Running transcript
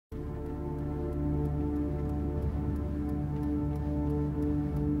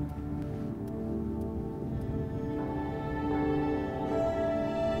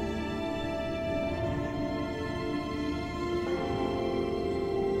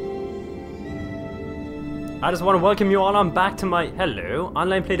I just want to welcome you all on back to my hello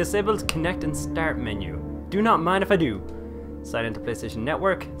online play disabled connect and start menu. Do not mind if I do. Sign into PlayStation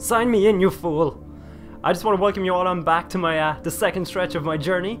Network. Sign me in, you fool. I just want to welcome you all on back to my the second stretch of my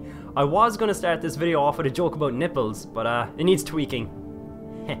journey. I was going to start this video off with a joke about nipples, but it needs tweaking.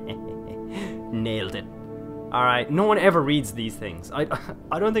 Nailed it. Alright, no one ever reads these things. I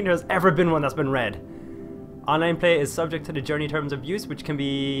don't think there's ever been one that's been read. Online play is subject to the journey terms of use, which can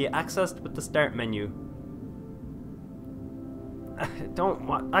be accessed with the start menu.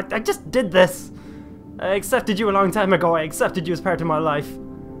 I just did this. I accepted you a long time ago. I accepted you as part of my life.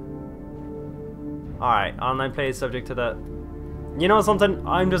 Alright, online play is subject to the... You know something?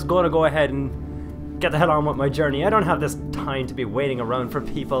 I'm just gonna go ahead and get the hell on with my journey. I don't have this time to be waiting around for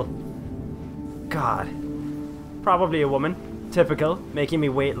people. God. Probably a woman. Typical. Making me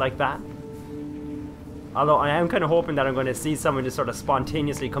wait like that. Although I am kind of hoping that I'm going to see someone just sort of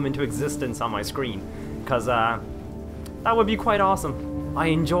spontaneously come into existence on my screen. Because that would be quite awesome. I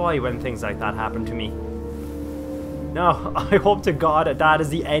enjoy when things like that happen to me. No, I hope to God that is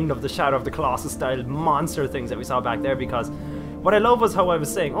the end of the Shadow of the Colossus style monster things that we saw back there, because what I love was how I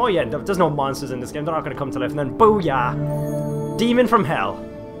was saying, oh yeah, there's no monsters in this game, they're not going to come to life, and then booyah! Demon from hell.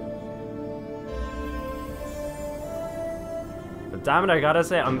 But damn it, I gotta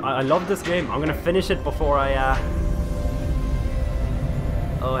say, I love this game. I'm going to finish it before I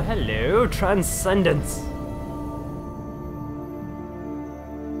Oh, hello, Transcendence.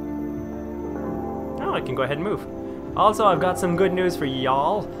 Oh, I can go ahead and move. Also, I've got some good news for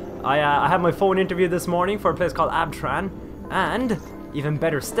y'all. I had my phone interview this morning for a place called Abtran, and even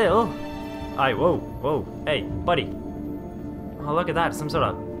better still, whoa, hey, buddy. Oh, look at that, some sort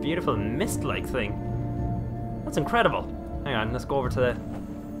of beautiful mist-like thing. That's incredible. Hang on, let's go over to the,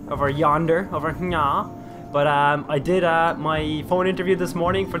 over yonder, over nya. But I did my phone interview this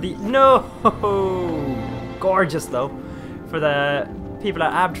morning for the, no, gorgeous though, for the people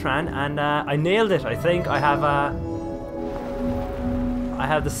at Abtran, and I nailed it. I think I have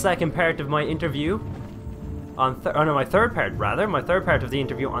the second part of my interview on my third part of the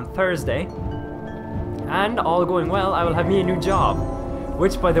interview on Thursday, and all going well, I will have me a new job,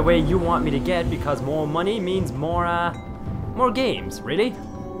 which, by the way, you want me to get, because more money means more games, really,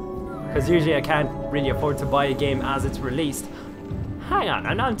 because usually I can't really afford to buy a game as it's released. Hang on,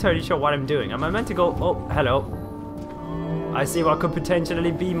 I'm not entirely sure what I'm doing. Am I meant to go? Oh, hello. I see what could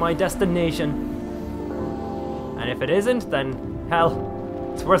potentially be my destination. And if it isn't, then, hell,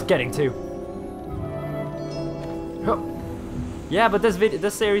 it's worth getting to. Yeah, but this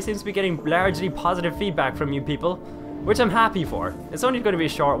series seems to be getting largely positive feedback from you people, which I'm happy for. It's only going to be a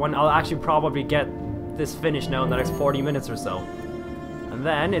short one. I'll actually probably get this finished now in the next 40 minutes or so. And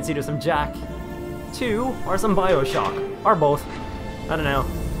then it's either some Jack 2 or some Bioshock, or both. I don't know.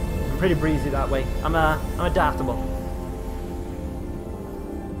 I'm pretty breezy that way. I'm adaptable.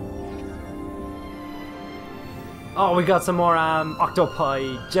 Oh, we got some more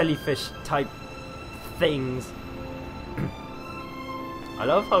octopi, jellyfish type things. I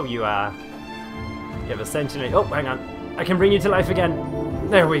love how you have essentially... Oh, hang on. I can bring you to life again.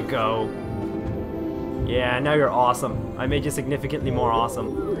 There we go. Yeah, now you're awesome. I made you significantly more awesome.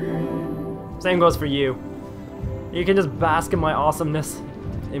 Same goes for you. You can just bask in my awesomeness,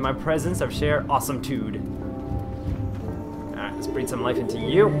 in my presence of sheer awesometude. Alright, let's breathe some life into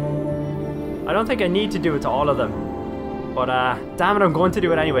you. I don't think I need to do it to all of them, but damn it, I'm going to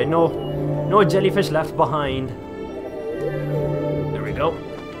do it anyway. No jellyfish left behind. There we go.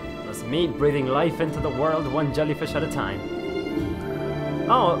 That's me breathing life into the world, one jellyfish at a time.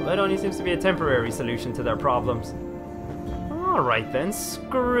 Oh, it only seems to be a temporary solution to their problems. Alright then,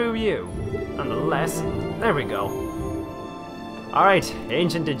 screw you. Nonetheless, there we go. Alright,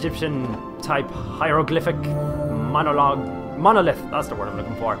 ancient Egyptian type hieroglyphic monolith, that's the word I'm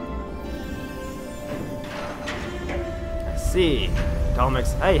looking for. I see. It all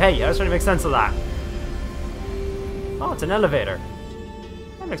makes... Hey, I was trying to make sense of that. Oh, it's an elevator.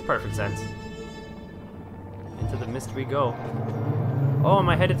 That makes perfect sense. Into the mist we go. Oh, am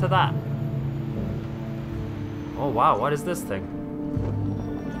I headed to that? Oh wow, what is this thing?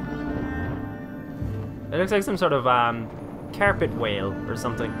 It looks like some sort of carpet whale or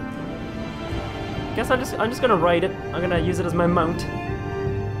something. Guess I'm just gonna ride it. I'm gonna use it as my mount.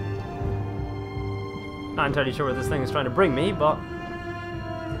 Not entirely sure where this thing is trying to bring me, but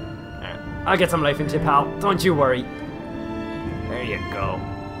I'll get some life into you, pal. Don't you worry. There you go.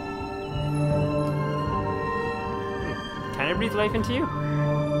 Can I breathe life into you?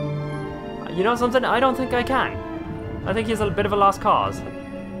 You know something? I don't think I can. I think he's a bit of a lost cause.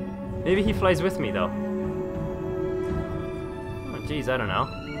 Maybe he flies with me, though. Oh, jeez, I don't know.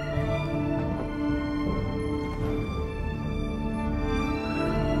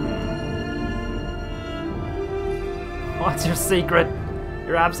 What's your secret?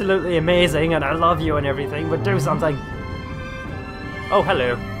 You're absolutely amazing and I love you and everything, but do something. Oh,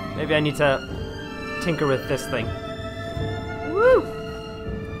 hello. Maybe I need to tinker with this thing. Woo!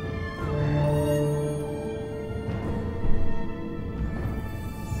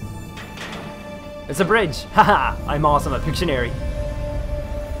 It's a bridge! Haha! I'm awesome at Pictionary.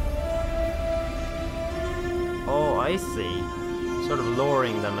 Oh, I see. Sort of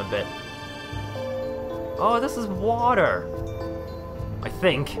lowering them a bit. Oh, this is water. I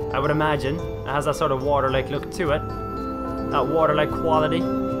think, I would imagine. It has that sort of water-like look to it. That water-like quality.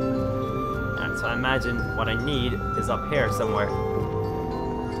 And so I imagine what I need is up here somewhere.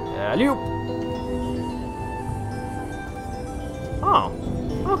 Loop! Oh,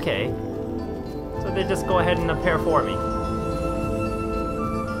 okay. So they just go ahead and appear for me.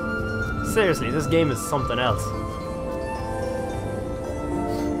 Seriously, this game is something else.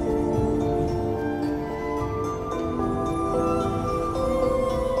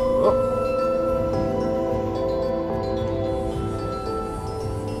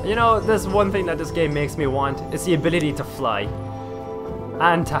 You know, there's one thing that this game makes me want. It's the ability to fly.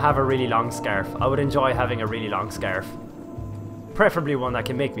 And to have a really long scarf. I would enjoy having a really long scarf. Preferably one that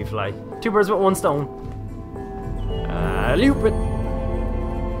can make me fly. Two birds with one stone. Loop it.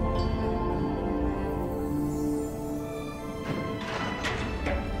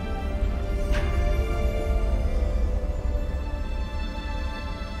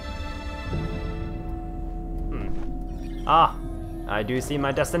 Ah. I do see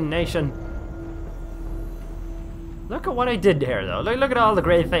my destination. Look at what I did here, though. Look at all the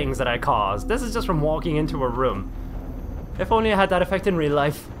great things that I caused. This is just from walking into a room. If only I had that effect in real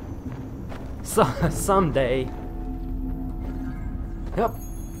life. So, someday. Yep.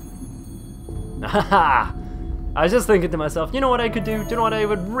 Haha! I was just thinking to myself, you know what I could do? Do you know what I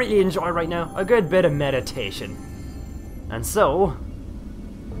would really enjoy right now? A good bit of meditation. And so,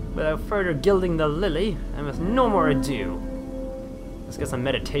 without further gilding the lily, and with no more ado, let's get some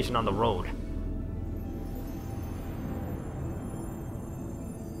meditation on the road.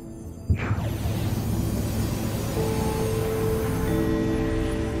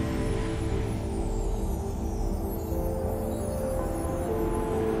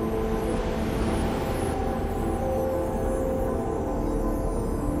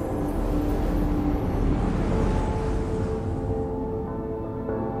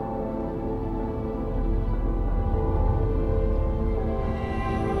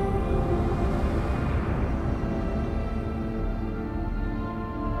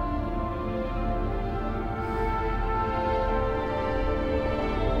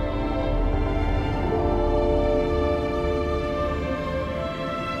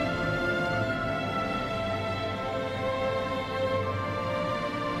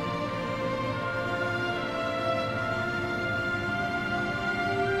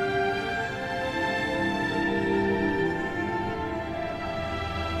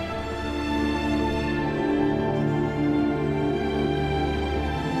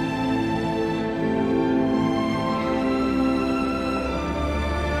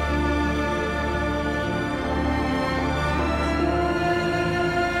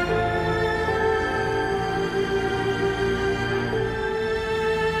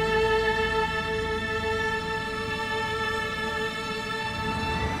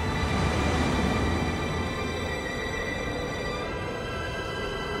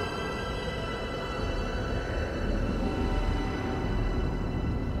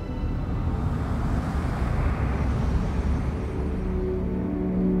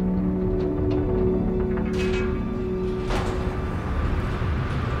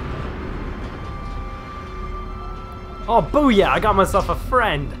 Oh, booyah! I got myself a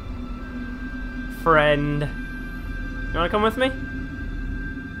friend. Friend. You wanna come with me?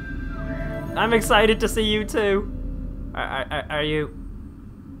 I'm excited to see you too. Are you?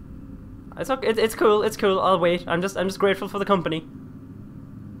 It's okay. It's cool. It's cool. I'll wait. I'm just grateful for the company.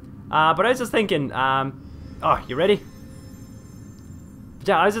 But I was just thinking. Oh, you ready?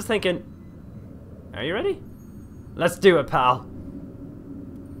 Yeah, I was just thinking. Are you ready? Let's do it, pal.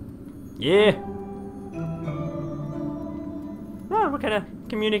 Yeah. Oh, we're kind of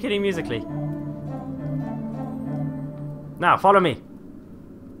communicating musically. Now, follow me.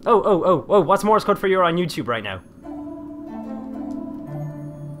 Oh, what's Morse code for you on YouTube right now?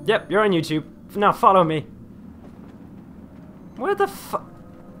 Yep, you're on YouTube. Now, follow me. Where the fuck?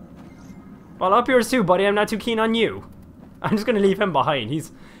 Well, up yours too, buddy. I'm not too keen on you. I'm just gonna leave him behind.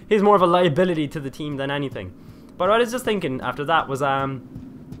 He's more of a liability to the team than anything. But what I was just thinking after that was, oh,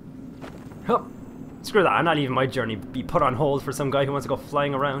 screw that, I'm not leaving my journey be put on hold for some guy who wants to go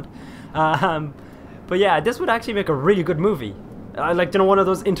flying around. But But yeah, this would actually make a really good movie. Like, you know, one of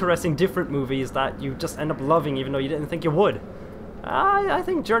those interesting, different movies that you just end up loving even though you didn't think you would. I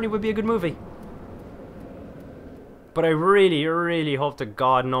think Journey would be a good movie. But I really, really hope to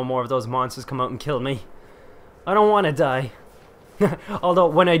God no more of those monsters come out and kill me. I don't want to die. Although,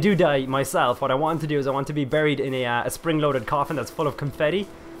 when I do die myself, what I want to do is I want to be buried in a spring-loaded coffin that's full of confetti.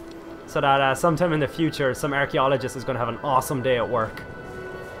 So that sometime in the future, some archaeologist is going to have an awesome day at work.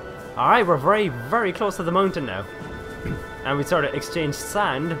 Alright, we're very, very close to the mountain now. And we sort of exchanged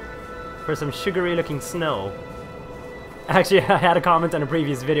sand for some sugary-looking snow. Actually, I had a comment in a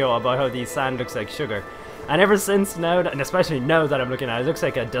previous video about how the sand looks like sugar. And ever since now, and especially now that I'm looking at it, it looks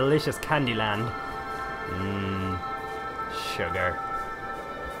like a delicious candy land. Mmm, sugar.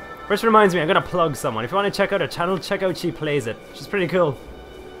 Which reminds me, I'm gonna plug someone. If you want to check out her channel, check out She Plays It. She's pretty cool.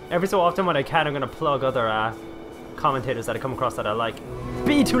 Every so often when I can, I'm gonna plug other commentators that I come across that I like.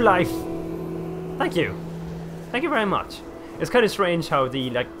 Be to life! Thank you. Thank you very much. It's kind of strange how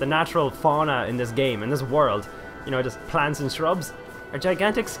the natural fauna in this game, in this world, you know, just plants and shrubs, are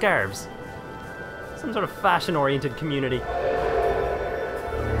gigantic scarves. Some sort of fashion-oriented community.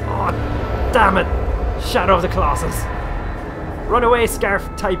 Oh, damn it! Shadow of the Colossus. Run away,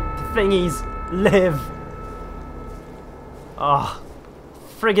 scarf-type thingies. Live. Oh,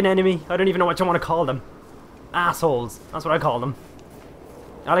 friggin' enemy. I don't even know what you want to call them. Assholes. That's what I call them.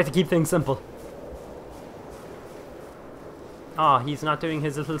 I like to keep things simple. Oh, he's not doing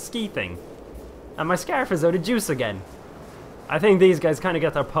his little ski thing. And my scarf is out of juice again. I think these guys kind of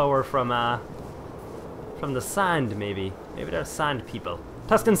get their power from the sand, maybe. Maybe they're sand people.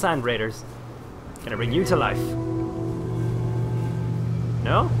 Tuscan Sand Raiders. Can I bring you to life?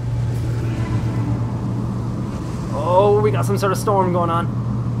 No? Oh, we got some sort of storm going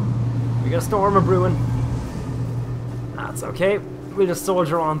on. We got a storm of brewing. That's okay. We'll just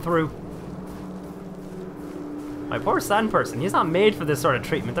soldier on through. My poor sand person. He's not made for this sort of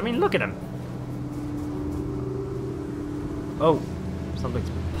treatment. I mean, look at him. Oh, something's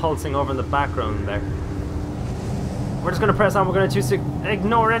pulsing over in the background there. We're just going to press on. We're going to choose to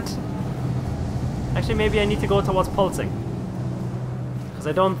ignore it. Actually, maybe I need to go to what's pulsing. Because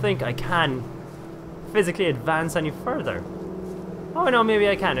I don't think I can physically advance any further. Oh, no, maybe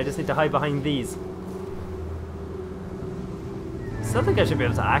I can. I just need to hide behind these. Still think I should be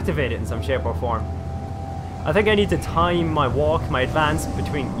able to activate it in some shape or form. I think I need to time my walk, my advance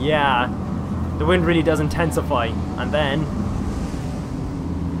between... Yeah, the wind really does intensify. And then...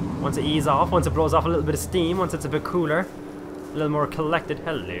 once it eases off, once it blows off a little bit of steam, once it's a bit cooler, a little more collected.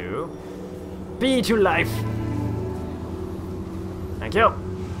 Hello. Be to life. Thank you.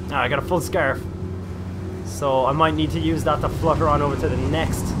 Oh, I got a full scarf. So I might need to use that to flutter on over to the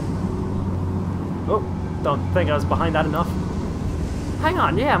next. Oh, don't think I was behind that enough. Hang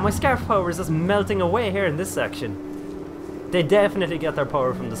on, yeah, my scarf power is just melting away here in this section. They definitely get their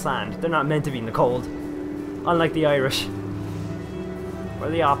power from the sand. They're not meant to be in the cold. Unlike the Irish.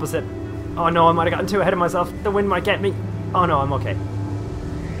 Or the opposite. Oh no, I might have gotten too ahead of myself. The wind might get me. Oh no, I'm okay.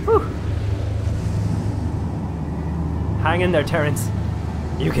 Whew. Hang in there, Terrence.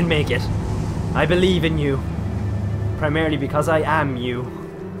 You can make it. I believe in you. Primarily because I am you.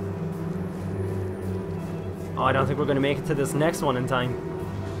 Oh, I don't think we're going to make it to this next one in time.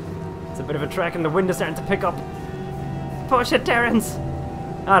 It's a bit of a trek and the wind is starting to pick up. Push it, Terrence!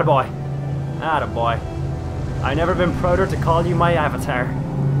 Attaboy. Attaboy. I've never been prouder to call you my avatar.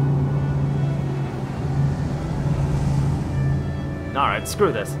 Alright,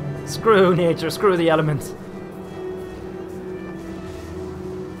 screw this. Screw nature, screw the elements.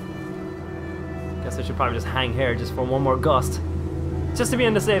 Guess I should probably just hang here just for one more gust. Just to be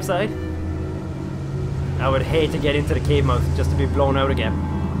on the safe side. I would hate to get into the cave mouth just to be blown out again.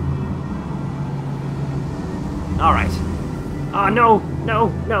 Alright. Oh no, no,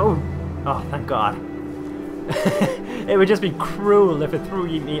 no. Oh, thank God. It would just be cruel if it threw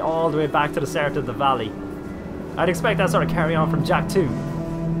me all the way back to the start of the valley. I'd expect that sort of carry on from Jak 2.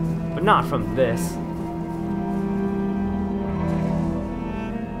 But not from this.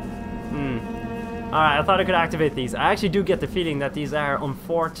 Alright, I thought I could activate these. I actually do get the feeling that these are,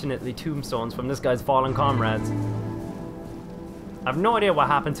 unfortunately, tombstones from this guy's fallen comrades. I've no idea what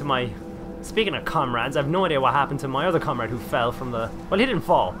happened to my... Speaking of comrades, I've no idea what happened to my other comrade who fell from the... Well, he didn't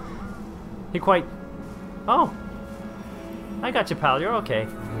fall. He quite... Oh. I got you, pal. You're okay.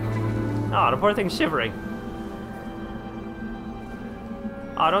 Oh, the poor thing's shivering.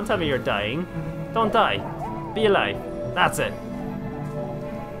 Oh, don't tell me you're dying. Don't die. Be alive. That's it.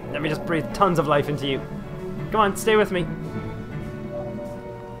 Let me just breathe tons of life into you. Come on, stay with me.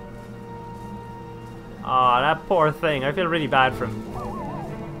 Aw, that poor thing. I feel really bad for him.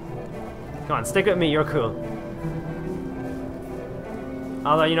 Come on, stick with me, you're cool.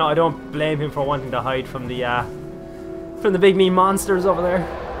 Although, you know, I don't blame him for wanting to hide from the big mean monsters over there.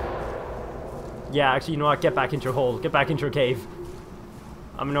 Yeah, actually, you know what? Get back into your hole. Get back into your cave.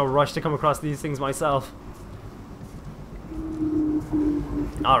 I'm in no rush to come across these things myself.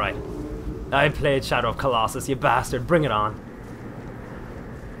 Alright. I played Shadow of Colossus, you bastard. Bring it on.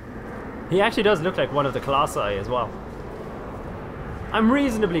 He actually does look like one of the Colossi as well. I'm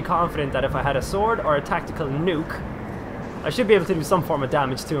reasonably confident that if I had a sword or a tactical nuke, I should be able to do some form of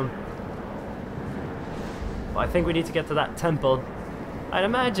damage to him. But I think we need to get to that temple. I'd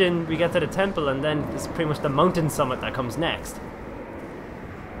imagine we get to the temple and then it's pretty much the mountain summit that comes next.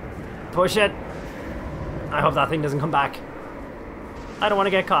 Push it! I hope that thing doesn't come back. I don't want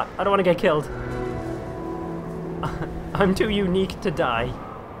to get caught. I don't want to get killed. I'm too unique to die.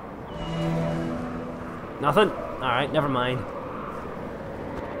 Nothing? Alright, never mind.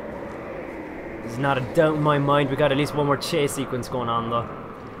 There's not a doubt in my mind we got at least one more chase sequence going on though.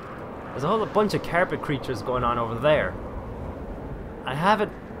 There's a whole bunch of carpet creatures going on over there. I have a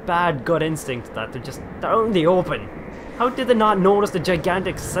bad gut instinct that they're out in the open. How did they not notice the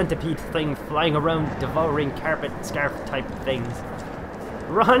gigantic centipede thing flying around devouring carpet scarf type things?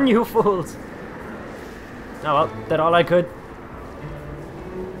 Run, you fools! Oh well, did all I could.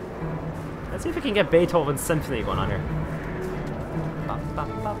 Let's see if we can get Beethoven's symphony going on here.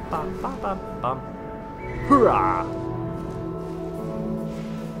 Hurrah!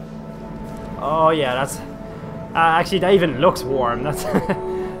 Oh yeah, that's actually that even looks warm. That's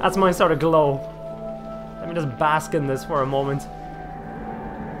that's my sort of glow. Let me just bask in this for a moment.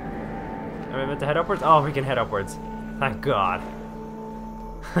 Are we meant to head upwards? Oh, we can head upwards. Thank God.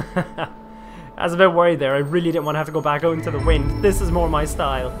 I was a bit worried there. I really didn't want to have to go back out into the wind. This is more my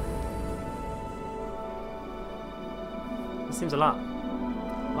style. This seems a lot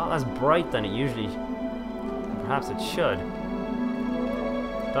less bright than it usually. Perhaps it should.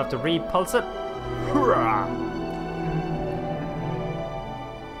 Do I have to repulse it? Hurrah!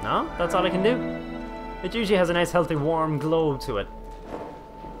 No? That's all I can do? It usually has a nice healthy warm glow to it.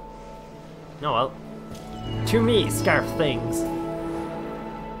 Oh well. To me, scarf things.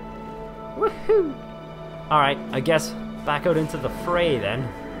 Woohoo! Alright, I guess back out into the fray then.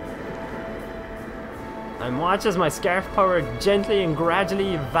 And watch as my scarf power gently and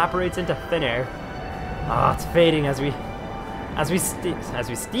gradually evaporates into thin air. Ah, it's fading as we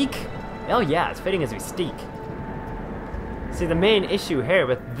steak? Oh yeah, it's fading as we steak. See, the main issue here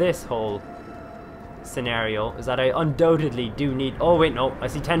with this whole scenario is that I undoubtedly do need... Oh wait, no, I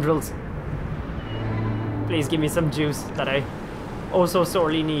see tendrils. Please give me some juice that I oh so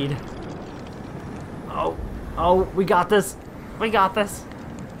sorely need. Oh, we got this. We got this.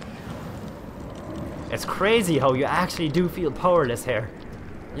 It's crazy how you actually do feel powerless here.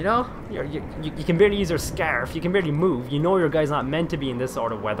 You know, you can barely use your scarf, you can barely move. You know your guy's not meant to be in this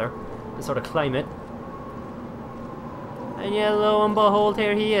sort of weather, this sort of climate. And yeah, lo and behold,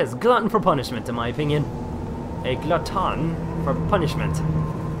 here he is. Glutton for punishment, in my opinion. A glutton for punishment.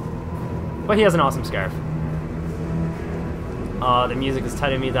 But he has an awesome scarf. Oh, the music is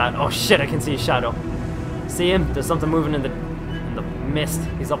telling me that... Oh shit, I can see his shadow. See him? There's something moving in the mist.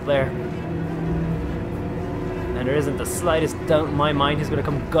 He's up there. And there isn't the slightest doubt in my mind he's going to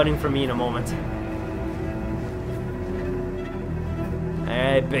come gunning for me in a moment.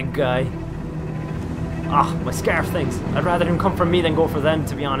 Hey, big guy. Ah, my scarf things. I'd rather him come for me than go for them,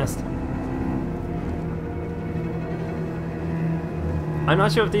 to be honest. I'm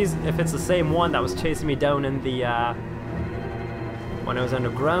not sure if it's the same one that was chasing me down in the when I was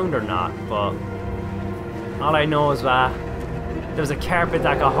underground or not, but all I know is that there was a carpet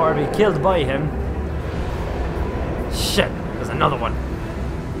that got horribly killed by him. Shit, there's another one.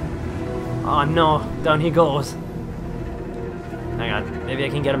 Oh no, down he goes. Hang on, maybe I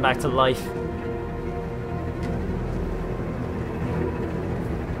can get him back to life.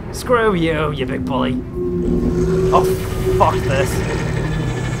 Screw you, you big bully. Oh, fuck this.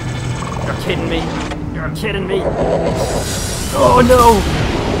 You're kidding me. You're kidding me. Oh no!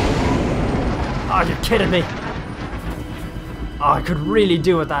 Oh, you're kidding me. Oh, I could really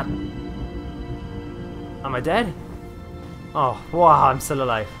do with that. Am I dead? Oh, wow, I'm still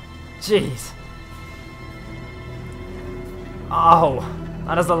alive. Jeez. Oh,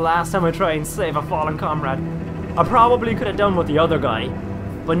 that is the last time I try and save a fallen comrade. I probably could have done with the other guy,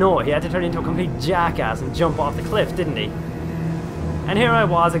 but no, he had to turn into a complete jackass and jump off the cliff, didn't he? And here I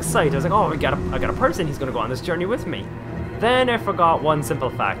was, excited. I was like, oh, I got a person, he's gonna go on this journey with me. Then I forgot one simple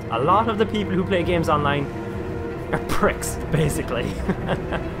fact. A lot of the people who play games online are pricks, basically.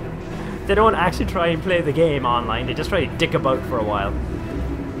 They don't actually try and play the game online, they just try to dick about for a while.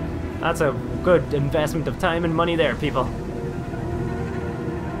 That's a good investment of time and money there, people.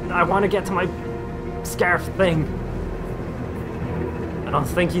 I want to get to my scarf thing. I don't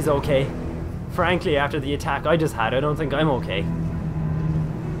think he's okay. Frankly, after the attack I just had, I don't think I'm okay.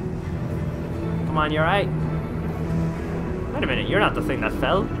 Come on, you're right. Wait a minute, you're not the thing that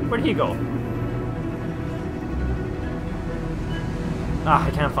fell. Where did he go? Ah,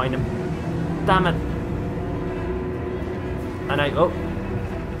 I can't find him. Damn it. And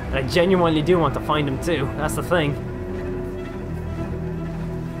I genuinely do want to find him too. That's the thing.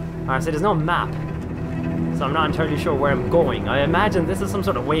 Alright, so there's no map. So I'm not entirely sure where I'm going. I imagine this is some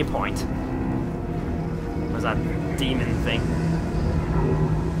sort of waypoint. Where's that demon thing?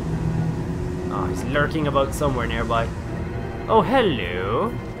 Oh, he's lurking about somewhere nearby. Oh,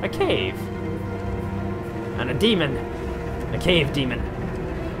 hello. A cave. And a demon. A cave demon.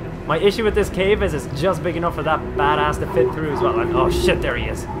 My issue with this cave is it's just big enough for that badass to fit through as well. And, oh shit, there he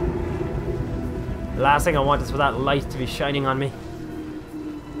is. The last thing I want is for that light to be shining on me.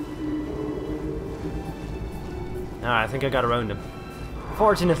 Alright, I think I got around him.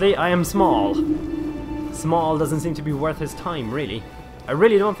 Fortunately, I am small. Small doesn't seem to be worth his time, really. I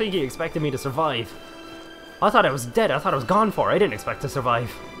really don't think he expected me to survive. I thought I was dead. I thought I was gone for. I didn't expect to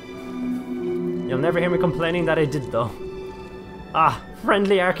survive. You'll never hear me complaining that I did, though. Ah,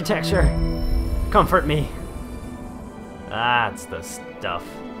 friendly architecture. Comfort me. That's the stuff.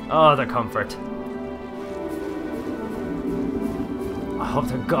 Oh, the comfort. I hope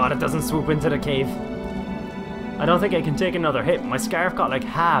to God it doesn't swoop into the cave. I don't think I can take another hit. My scarf got like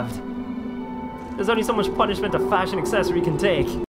halved. There's only so much punishment a fashion accessory can take.